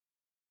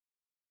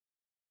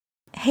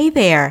Hey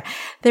there.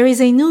 There is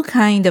a new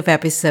kind of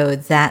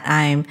episode that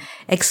I'm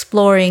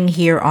exploring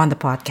here on the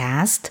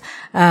podcast.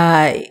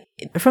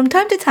 From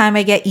time to time,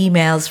 I get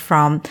emails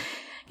from,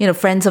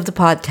 friends of the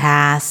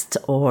podcast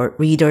or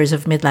readers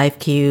of Midlife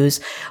Cues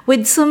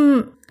with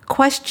some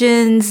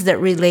questions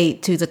that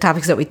relate to the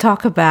topics that we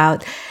talk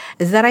about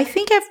that I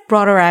think have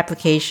broader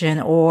application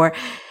or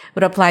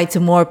would apply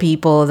to more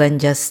people than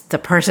just the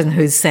person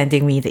who's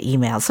sending me the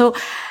email. So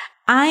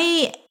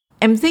I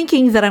am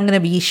thinking that I'm going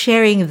to be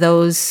sharing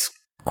those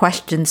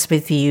questions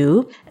with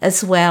you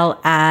as well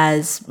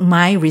as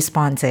my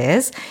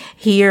responses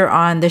here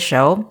on the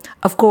show.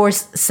 Of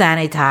course,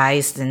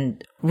 sanitized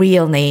and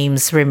real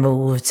names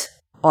removed,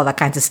 all that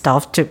kinds of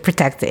stuff to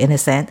protect the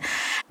innocent.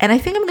 And I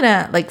think I'm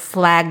going to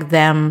flag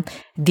them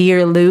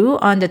Dear Lou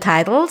on the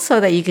title so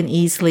that you can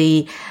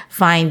easily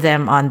find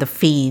them on the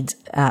feed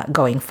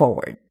going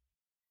forward.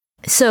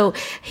 So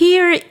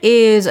here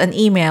is an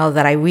email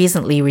that I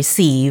recently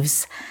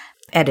received,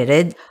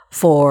 edited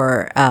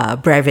for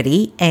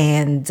brevity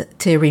and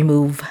to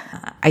remove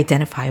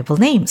identifiable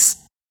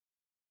names.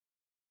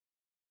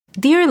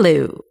 Dear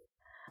Lou,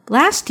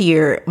 last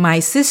year, my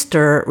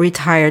sister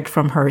retired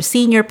from her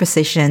senior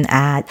position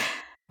at,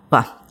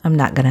 I'm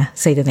not going to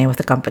say the name of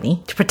the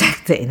company to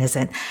protect the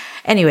innocent.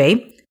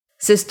 Anyway,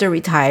 sister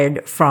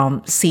retired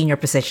from senior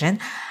position.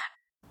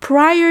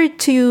 Prior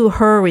to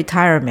her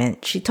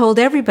retirement, she told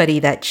everybody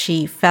that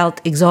she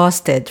felt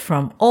exhausted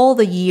from all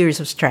the years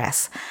of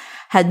stress,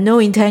 had no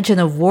intention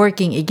of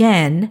working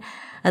again,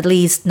 at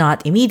least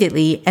not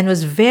immediately, and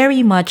was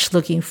very much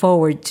looking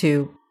forward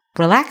to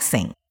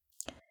relaxing.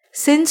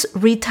 Since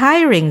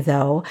retiring,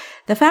 though,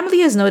 the family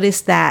has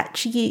noticed that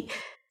she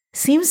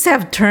seems to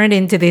have turned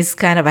into this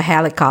kind of a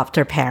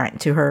helicopter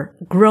parent to her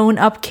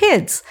grown-up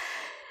kids.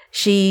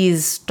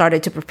 She's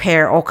started to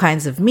prepare all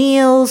kinds of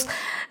meals,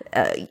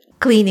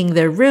 cleaning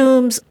their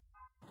rooms,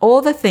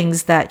 all the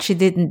things that she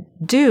didn't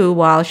do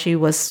while she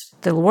was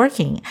still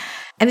working.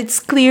 And it's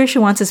clear she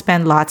wants to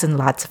spend lots and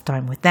lots of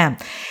time with them.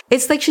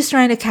 It's like she's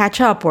trying to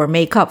catch up or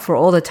make up for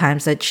all the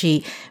times that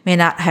she may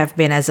not have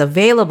been as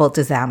available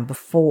to them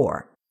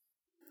before.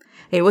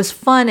 It was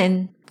fun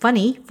and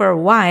funny for a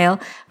while,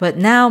 but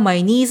now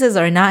my nieces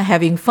are not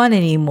having fun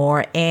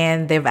anymore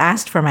and they've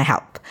asked for my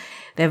help.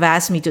 They've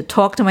asked me to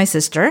talk to my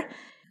sister.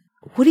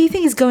 What do you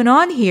think is going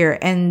on here?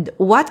 And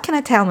what can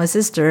I tell my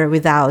sister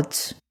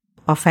without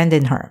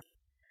offending her?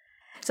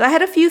 So I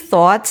had a few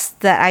thoughts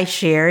that I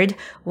shared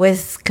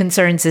with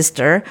concerned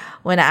sister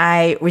when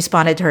I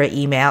responded to her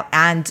email.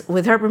 And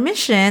with her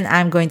permission,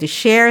 I'm going to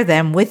share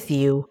them with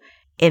you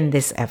in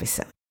this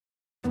episode.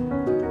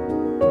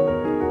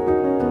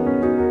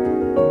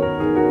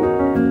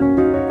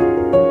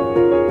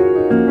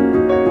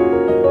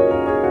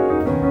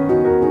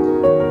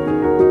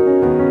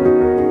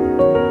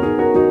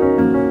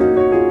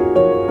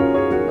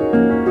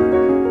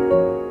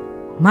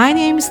 My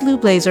name is Lou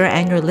Blazer,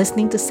 and you're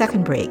listening to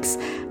Second Breaks,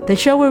 the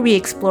show where we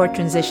explore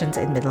transitions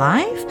in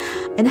midlife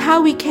and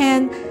how we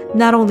can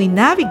not only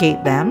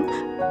navigate them,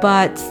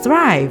 but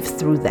thrive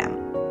through them.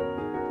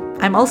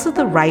 I'm also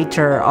the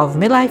writer of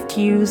Midlife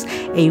Cues,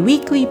 a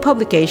weekly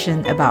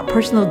publication about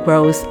personal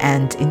growth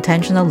and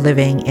intentional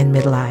living in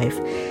midlife.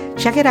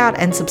 Check it out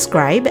and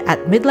subscribe at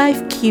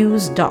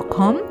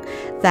midlifecues.com.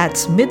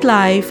 That's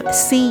midlife,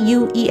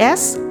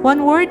 CUES,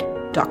 one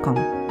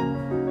word.com.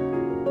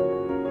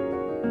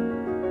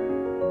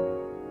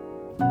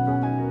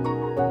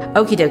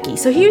 Okie dokie.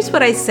 So here's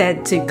what I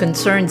said to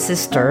concerned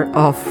sister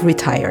of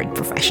retired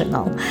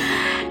professional.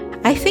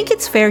 I think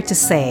it's fair to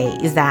say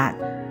is that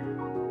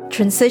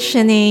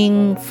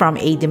transitioning from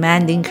a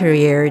demanding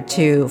career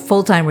to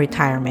full-time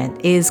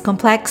retirement is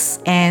complex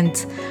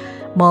and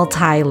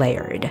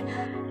multi-layered.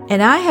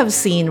 And I have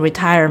seen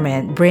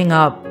retirement bring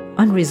up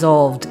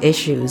unresolved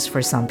issues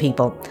for some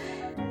people.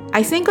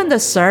 I think on the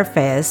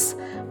surface,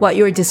 what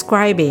you're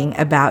describing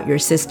about your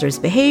sister's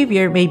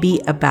behavior may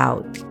be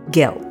about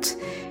guilt.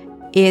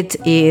 It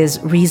is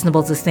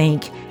reasonable to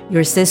think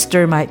your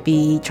sister might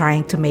be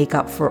trying to make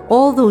up for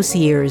all those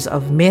years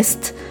of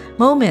missed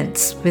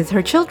moments with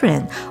her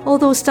children, all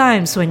those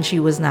times when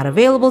she was not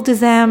available to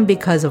them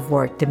because of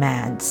work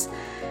demands.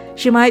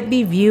 She might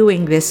be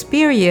viewing this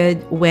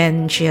period,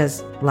 when she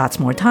has lots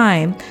more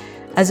time,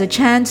 as a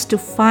chance to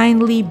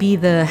finally be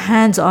the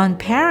hands-on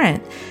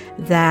parent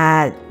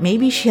that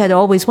maybe she had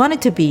always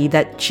wanted to be,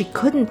 that she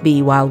couldn't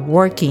be while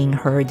working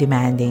her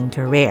demanding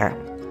career.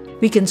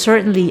 We can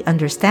certainly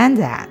understand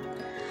that.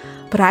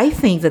 But I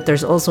think that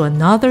there's also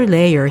another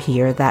layer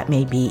here that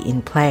may be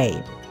in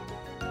play.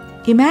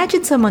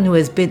 Imagine someone who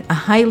has been a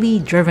highly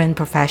driven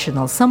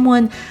professional,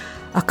 someone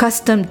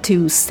accustomed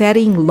to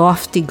setting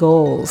lofty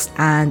goals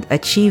and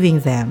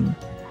achieving them.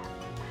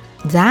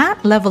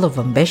 That level of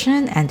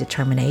ambition and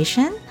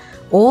determination,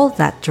 all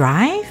that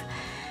drive,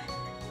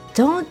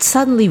 don't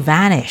suddenly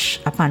vanish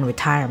upon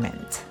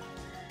retirement.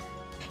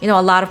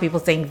 A lot of people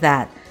think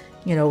that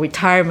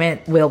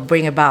retirement will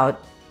bring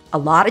about a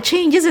lot of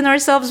changes in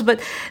ourselves,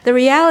 but the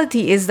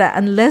reality is that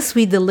unless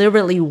we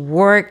deliberately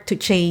work to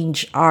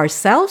change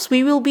ourselves,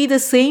 we will be the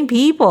same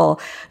people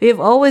we have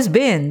always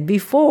been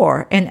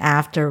before and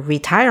after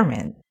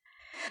retirement.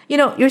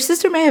 Your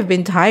sister may have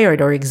been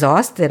tired or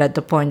exhausted at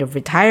the point of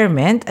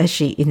retirement, as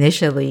she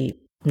initially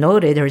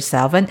noted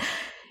herself, and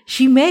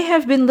she may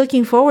have been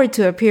looking forward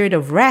to a period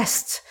of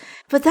rest,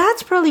 but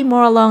that's probably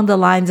more along the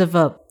lines of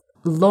a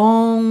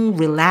long,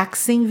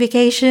 relaxing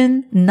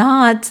vacation,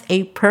 not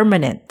a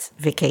permanent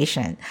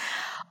vacation.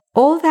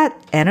 All that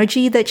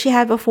energy that she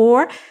had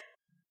before,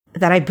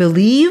 that I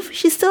believe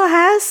she still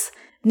has,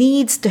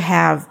 needs to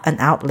have an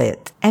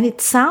outlet. And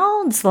it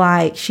sounds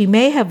like she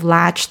may have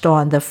latched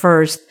on the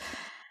first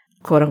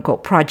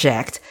quote-unquote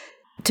project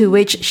to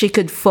which she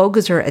could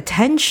focus her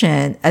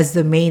attention as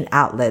the main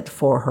outlet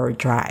for her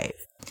drive.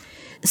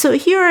 So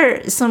here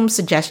are some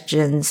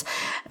suggestions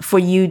for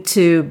you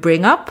to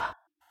bring up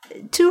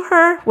to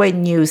her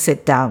when you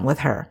sit down with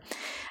her.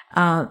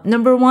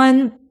 Number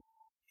one,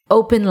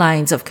 open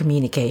lines of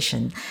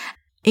communication.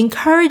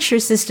 Encourage your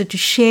sister to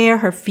share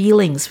her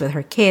feelings with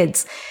her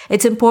kids.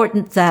 It's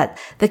important that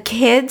the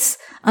kids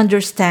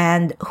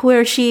understand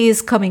where she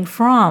is coming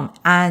from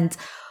and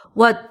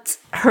what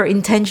her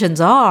intentions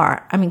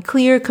are.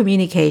 Clear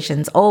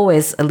communications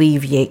always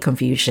alleviate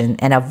confusion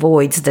and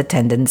avoids the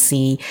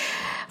tendency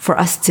for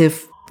us to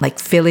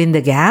fill in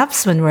the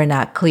gaps when we're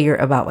not clear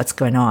about what's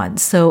going on.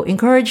 So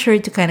encourage her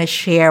to kind of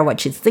share what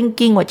she's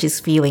thinking, what she's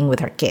feeling with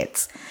her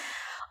kids.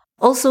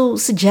 Also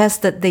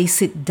suggest that they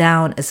sit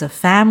down as a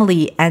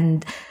family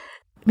and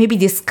maybe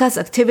discuss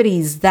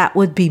activities that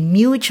would be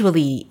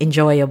mutually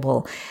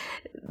enjoyable.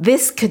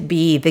 This could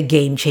be the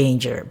game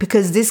changer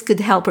because this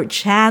could help her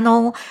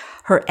channel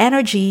her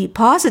energy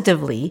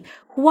positively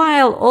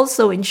while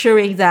also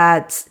ensuring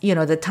that,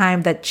 the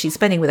time that she's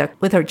spending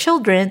with her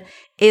children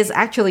is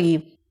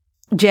actually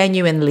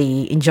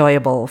genuinely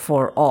enjoyable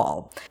for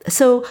all.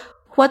 So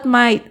what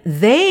might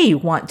they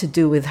want to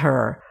do with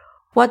her?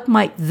 What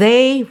might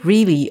they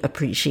really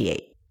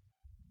appreciate?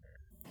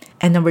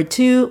 And number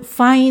two,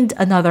 find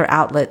another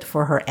outlet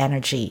for her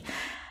energy.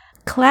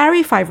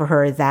 Clarify for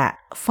her that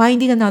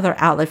finding another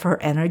outlet for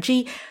her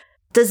energy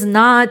does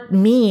not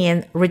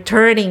mean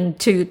returning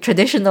to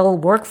traditional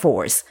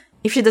workforce.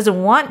 If she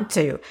doesn't want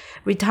to,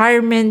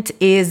 retirement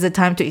is the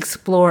time to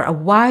explore a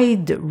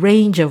wide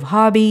range of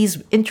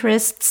hobbies,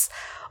 interests,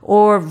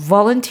 or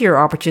volunteer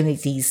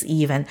opportunities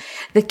even.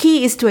 The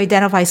key is to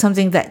identify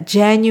something that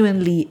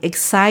genuinely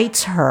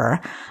excites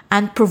her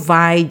and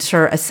provides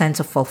her a sense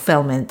of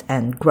fulfillment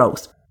and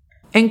growth.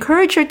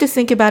 Encourage her to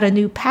think about a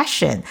new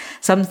passion,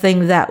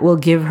 something that will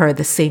give her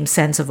the same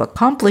sense of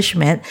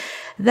accomplishment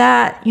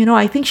that,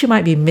 I think she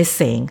might be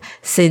missing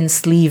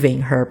since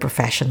leaving her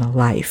professional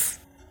life.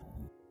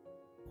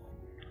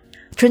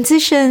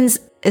 Transitions,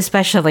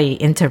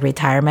 especially into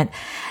retirement,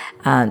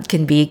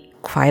 can be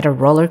quite a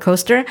roller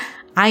coaster.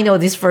 I know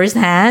this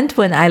firsthand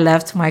when I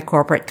left my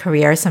corporate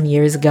career some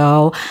years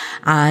ago,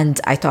 and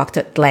I talked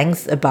at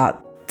length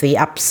about the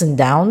ups and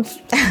downs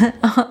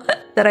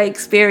that I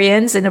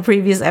experienced in a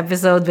previous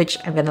episode, which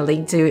I'm going to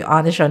link to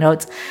on the show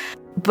notes.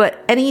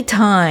 But any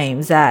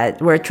time that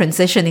we're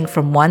transitioning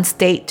from one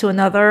state to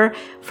another,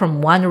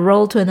 from one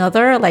role to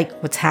another, like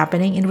what's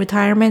happening in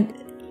retirement,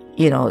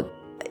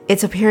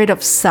 it's a period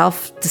of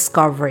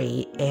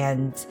self-discovery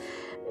and,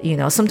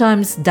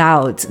 sometimes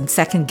doubts and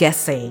second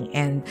guessing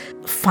and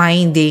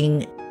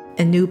finding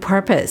a new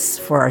purpose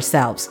for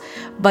ourselves.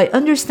 By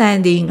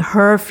understanding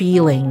her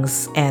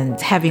feelings and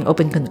having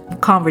open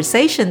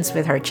conversations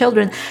with her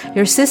children,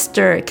 your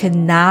sister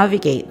can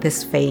navigate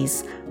this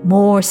phase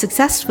more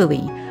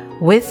successfully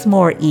with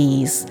more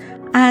ease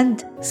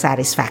and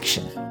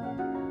satisfaction.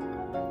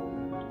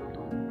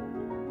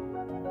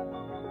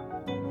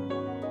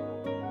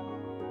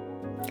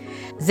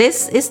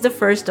 This is the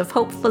first of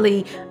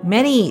hopefully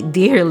many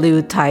Dear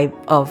Lou type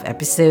of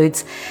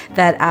episodes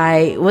that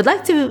I would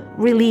like to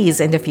release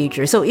in the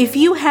future. So if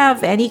you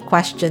have any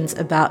questions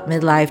about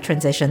midlife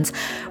transitions,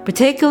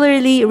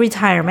 particularly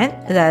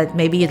retirement, that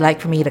maybe you'd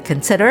like for me to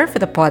consider for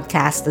the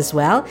podcast as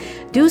well,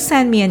 do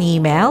send me an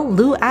email,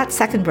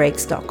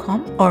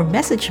 lou@secondbreaks.com, or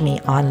message me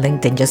on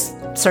LinkedIn. Just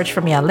search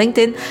for me on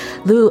LinkedIn,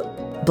 Lou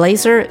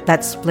Blazer.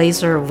 That's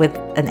Blazer with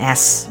an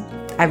S.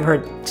 I've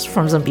heard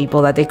from some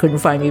people that they couldn't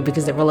find me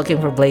because they were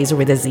looking for Blazer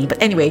with a Z. But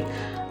anyway,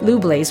 Lou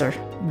Blazer,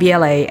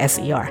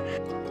 Blaser.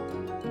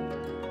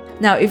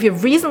 Now, if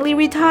you've recently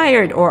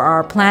retired or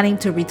are planning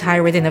to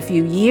retire within a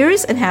few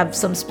years and have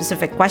some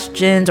specific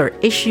questions or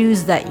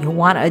issues that you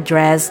want to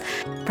address,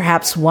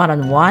 perhaps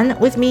one-on-one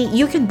with me,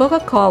 you can book a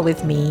call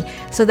with me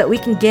so that we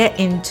can get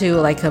into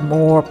like a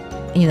more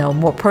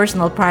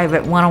personal,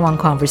 private, one-on-one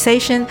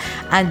conversation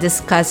and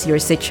discuss your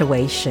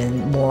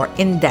situation more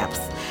in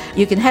depth.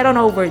 You can head on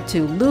over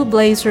to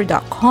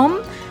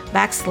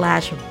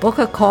loublazer.com/book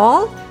a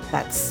call.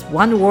 That's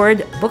one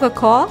word, book a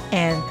call,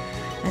 and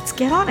let's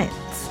get on it.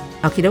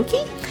 Okie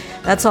dokie.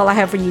 That's all I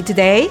have for you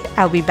today.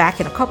 I'll be back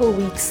in a couple of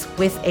weeks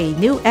with a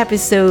new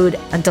episode.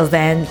 Until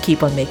then,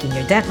 keep on making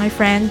your dent, my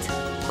friend.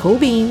 Cool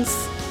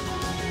beans.